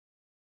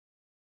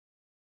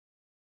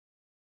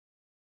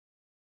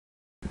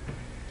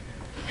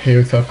Hey,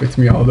 what's up? It's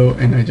me, Aldo,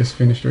 and I just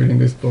finished reading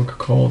this book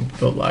called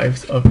The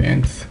Lives of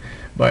Ants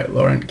by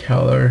Laurent,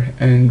 Keller,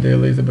 and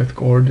Elizabeth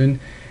Gordon,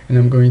 and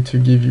I'm going to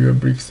give you a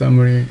brief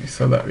summary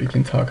so that we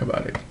can talk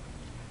about it.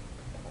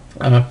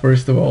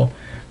 First of all,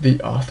 the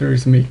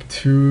authors make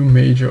two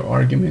major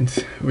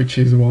arguments, which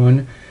is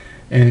one,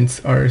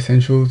 ants are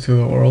essential to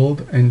the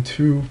world, and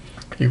two,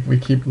 if we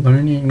keep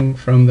learning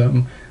from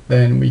them,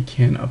 then we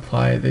can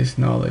apply this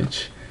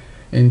knowledge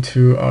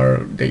into our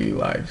daily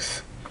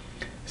lives.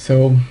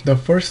 So the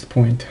first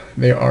point,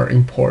 they are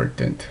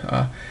important.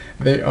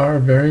 They are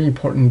very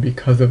important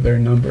because of their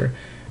number.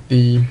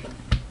 They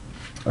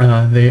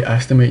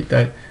estimate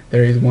that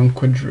there is 1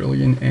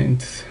 quadrillion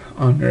ants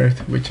on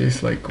Earth, which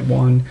is like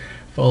 1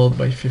 followed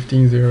by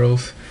 15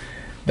 zeros.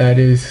 That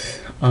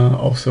is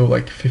also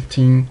like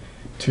 15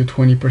 to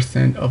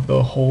 20% of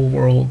the whole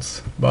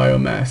world's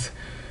biomass.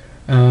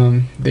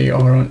 They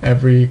are on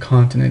every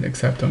continent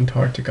except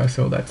Antarctica,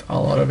 so that's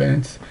a lot of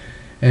ants,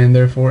 and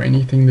therefore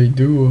anything they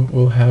do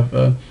will have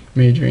a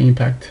major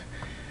impact.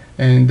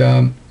 And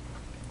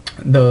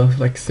the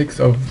like 6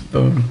 of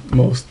the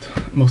most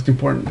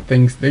important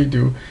things they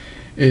do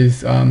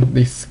is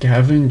they're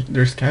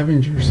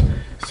scavengers.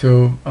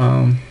 So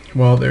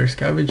while they're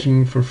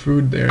scavenging for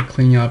food, they're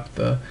cleaning up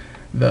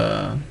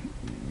their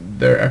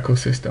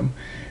ecosystem,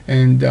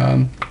 and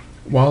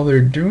while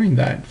they're doing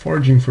that,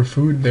 foraging for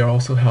food, they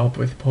also help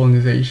with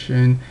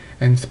pollination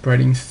and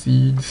spreading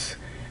seeds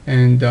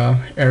and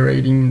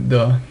aerating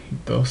the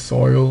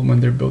soil when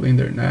they're building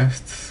their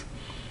nests,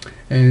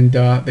 and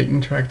they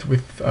interact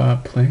with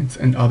plants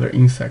and other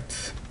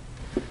insects,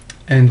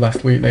 and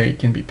lastly they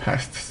can be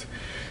pests.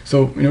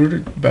 So in order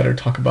to better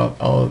talk about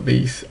all of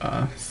these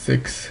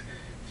 6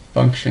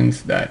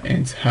 functions that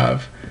ants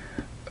have,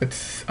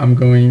 let's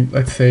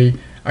say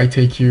I'm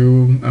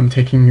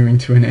taking you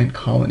into an ant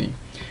colony.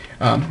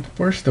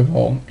 First of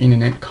all, in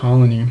an ant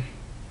colony,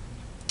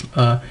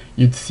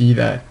 you'd see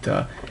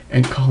that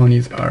ant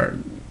colonies are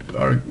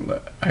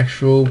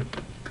actual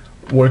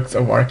works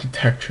of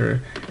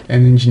architecture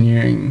and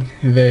engineering.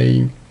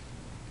 They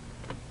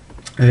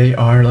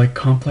are like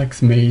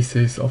complex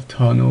mazes of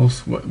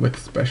tunnels with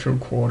special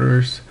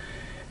quarters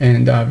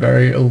and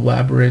very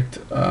elaborate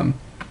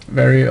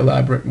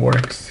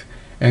works.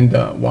 And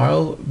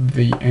while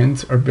the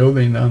ants are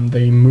building them,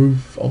 they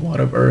move a lot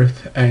of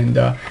earth. And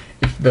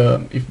if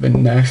the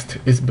nest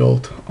is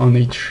built on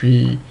a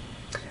tree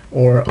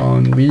or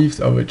on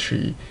leaves of a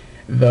tree,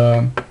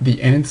 the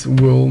ants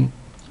will,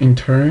 in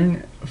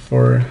turn,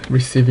 for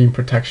receiving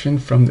protection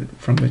from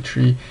the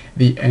tree,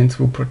 the ants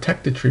will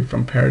protect the tree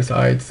from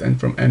parasites and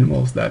from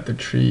animals that the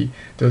tree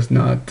does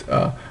not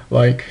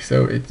like.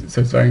 So it's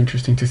very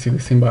interesting to see the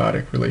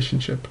symbiotic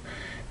relationship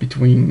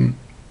between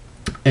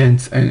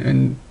ants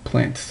and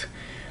plants.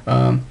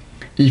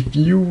 If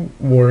you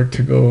were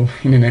to go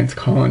in an ant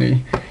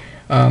colony,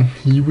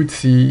 you would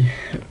see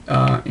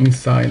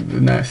inside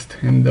the nest,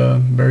 in the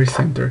very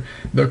center,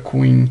 the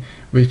queen,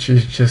 which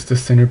is just the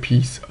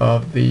centerpiece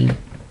of the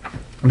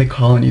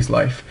colony's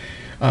life.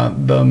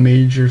 The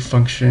major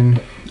function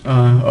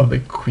of the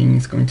queen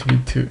is going to be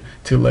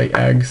to lay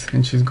eggs,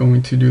 and she's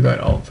going to do that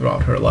all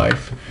throughout her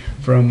life,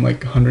 from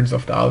like hundreds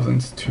of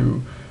thousands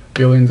to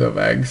billions of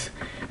eggs.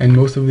 And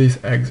most of these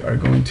eggs are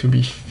going to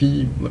be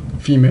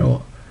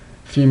female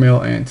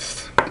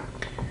ants.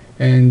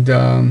 And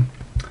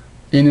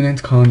in an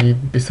ant colony,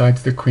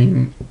 besides the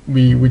queen,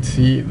 we would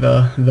see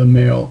the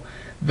male.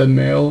 The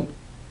male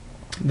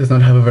does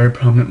not have a very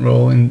prominent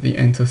role in the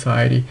ant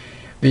society.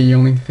 The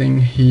only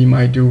thing he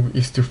might do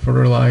is to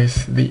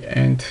fertilize the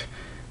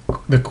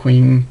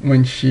queen,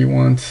 when she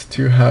wants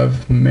to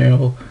have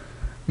male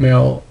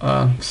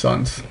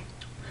sons,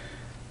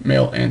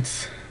 male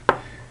ants.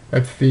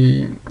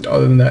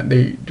 Other than that,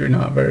 they're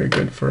not very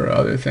good for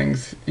other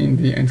things in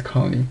the ant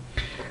colony.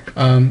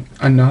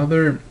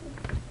 Another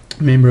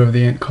member of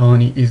the ant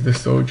colony is the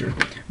soldier.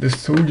 The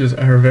soldiers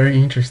are very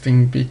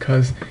interesting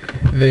because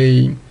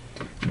they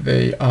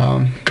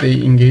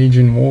engage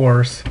in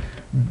wars,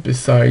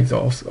 besides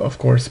also, of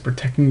course,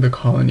 protecting the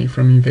colony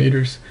from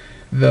invaders.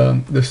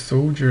 The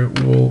soldier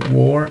will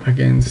war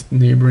against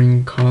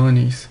neighboring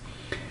colonies,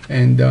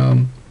 and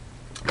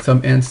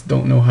some ants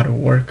don't know how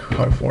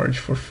to forage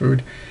for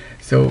food.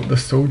 So the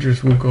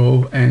soldiers will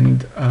go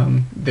and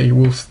they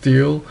will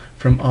steal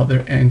from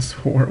other ants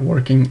who are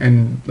working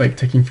and like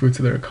taking food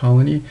to their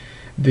colony.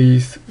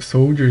 These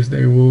soldiers,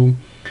 they will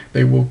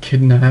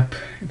kidnap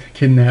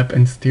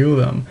and steal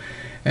them,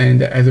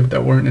 and as if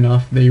that weren't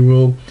enough, they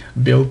will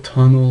build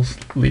tunnels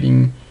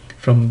leading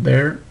from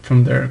their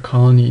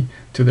colony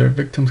to their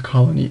victim's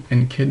colony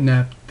and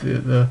kidnap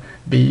the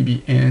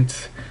baby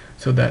ants,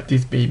 so that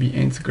these baby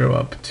ants grow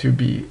up to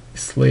be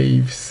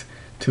slaves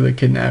to the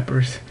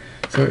kidnappers.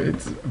 So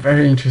it's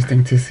very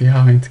interesting to see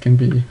how ants can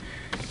be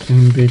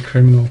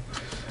criminal.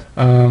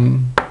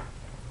 And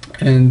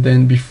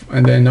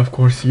then of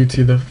course you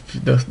see the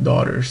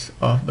daughters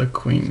of the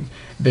queen.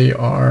 They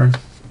are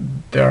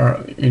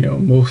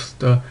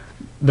the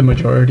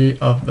majority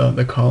of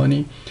the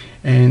colony,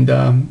 and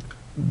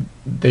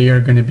they are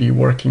going to be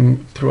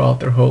working throughout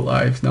their whole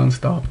lives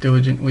non-stop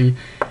diligently,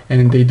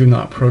 and they do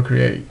not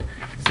procreate.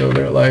 So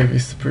their life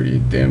is pretty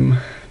dim,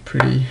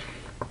 pretty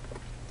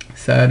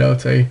sad, I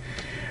would say.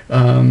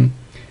 And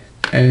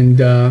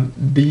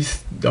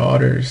these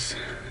daughters,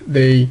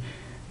 they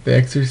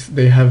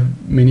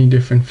have many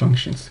different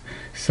functions.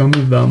 Some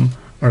of them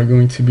are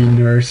going to be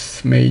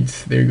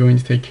nursemaids. They're going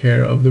to take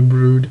care of the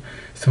brood.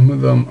 Some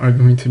of them are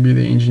going to be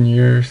the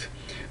engineers.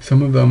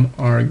 Some of them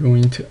are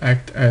going to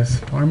act as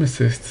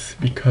pharmacists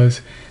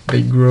because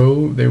they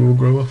will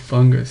grow a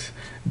fungus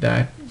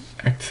that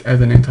acts as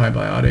an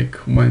antibiotic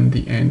when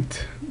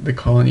the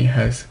colony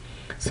has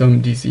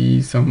some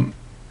disease, some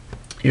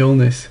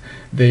illness.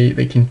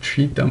 They can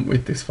treat them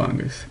with this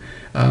fungus.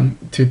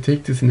 To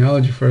take this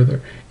analogy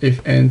further, if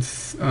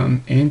ants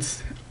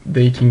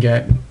they can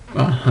get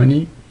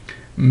honey,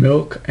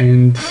 milk,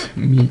 and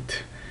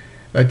meat.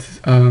 That's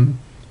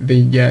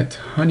they get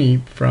honey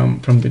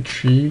from the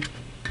tree,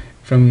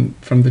 from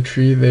the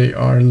tree they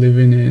are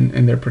living in,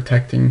 and they're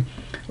protecting.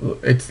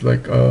 It's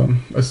like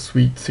a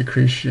sweet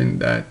secretion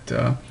that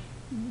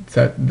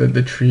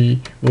the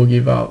tree will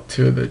give out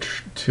to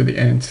the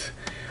ants.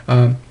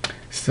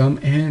 Some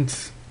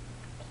ants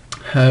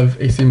have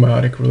a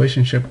symbiotic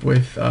relationship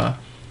with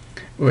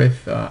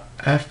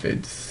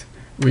aphids,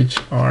 which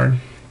are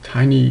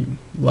tiny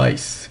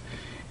lice,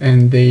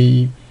 and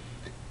they,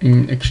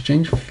 in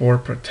exchange for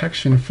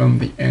protection from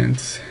the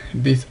ants,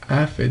 these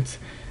aphids,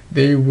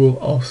 they will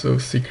also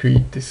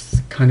secrete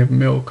this kind of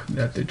milk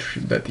that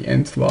the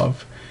ants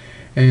love.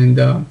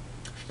 And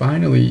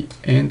finally,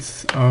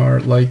 ants are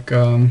like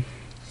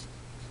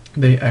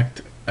they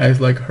act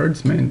as like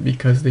herdsmen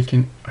because they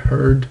can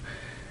herd,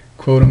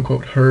 quote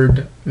unquote,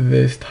 herd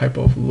this type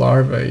of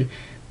larvae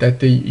that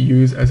they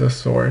use as a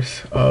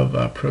source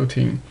of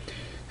protein.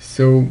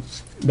 So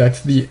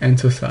that's the ant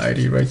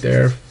society right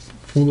there,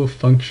 full of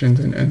functions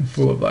and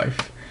full of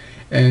life.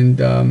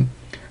 And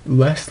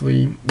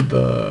lastly,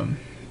 the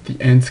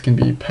ants can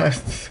be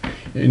pests.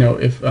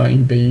 If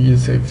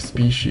invasive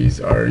species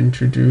are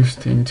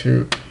introduced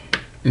into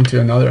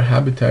another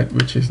habitat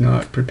which is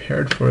not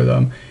prepared for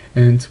them,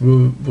 ants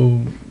will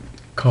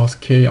cause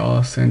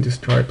chaos and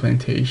destroy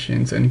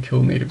plantations and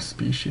kill native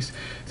species.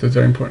 So it's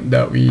very important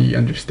that we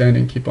understand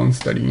and keep on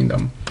studying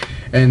them.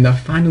 And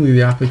finally,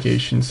 the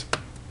applications.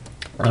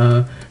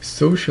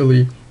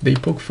 Socially, they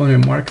poke fun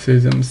at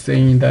Marxism,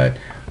 saying that,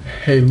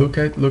 hey, look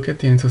at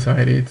the ant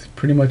society. It's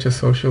pretty much a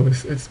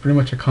socialist. It's pretty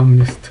much a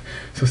communist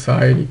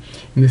society,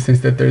 in the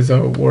sense that there's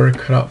a work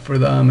cut out for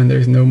them and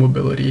there's no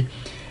mobility.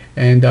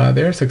 And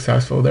they're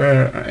successful.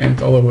 There are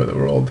ants all over the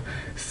world.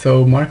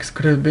 So Marx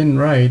could have been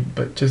right,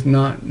 but just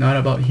not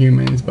about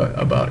humans, but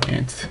about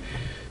ants.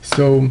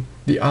 So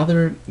the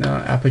other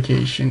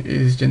application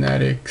is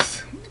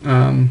genetics.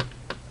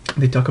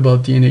 They talk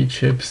about DNA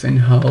chips and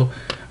how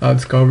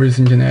discoveries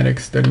in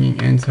genetics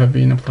studying ants have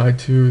been applied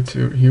to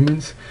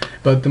humans.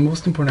 But the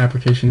most important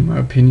application, in my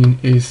opinion,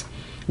 is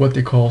what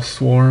they call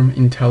swarm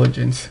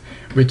intelligence,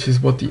 which is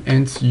what the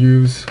ants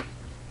use.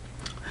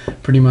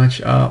 Pretty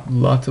much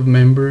lots of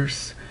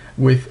members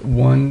with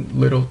one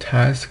little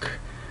task,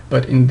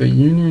 but in the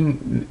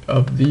union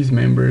of these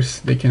members,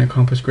 they can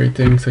accomplish great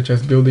things, such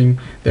as building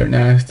their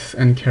nests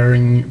and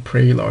carrying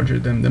prey larger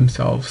than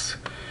themselves.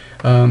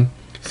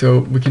 So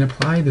we can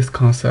apply this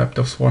concept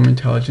of swarm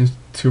intelligence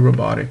to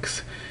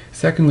robotics.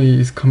 Secondly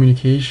is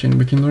communication.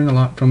 We can learn a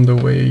lot from the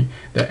way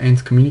that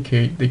ants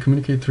communicate. They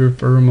communicate through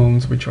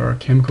pheromones, which are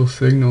chemical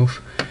signals,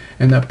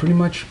 and that pretty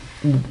much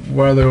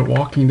while they're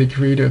walking, they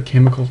create a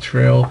chemical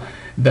trail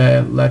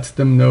that lets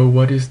them know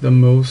what is the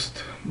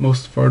most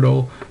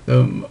fertile,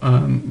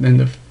 and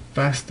the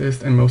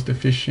fastest and most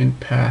efficient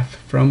path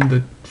from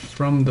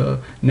the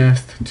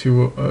nest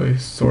to a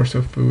source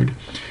of food.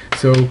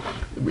 So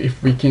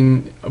if we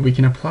can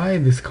apply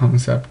this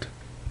concept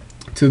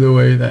to the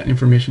way that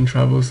information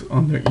travels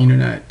on the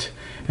internet,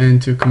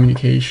 and to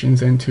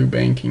communications, and to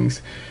bankings.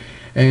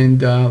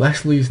 And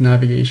lastly is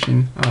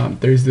navigation.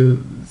 There's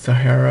the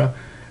Sahara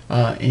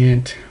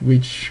ant,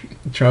 which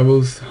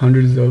travels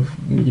hundreds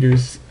of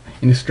meters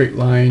in a straight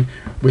line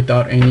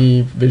without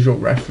any visual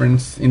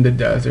reference in the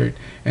desert,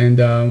 and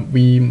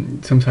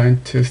some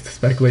scientists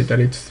speculate that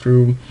it's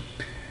through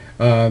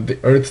the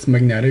Earth's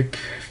magnetic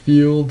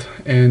field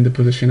and the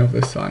position of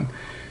the sun.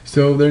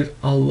 So there's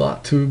a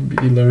lot to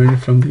be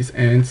learned from these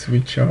ants,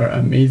 which are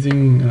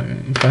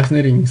amazing,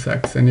 fascinating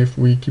insects, and if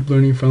we keep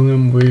learning from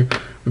them, we'll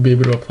be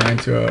able to apply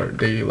into our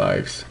daily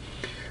lives.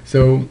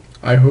 So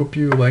I hope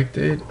you liked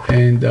it,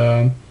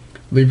 and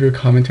leave your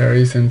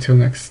commentaries until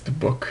next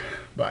book.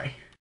 Bye.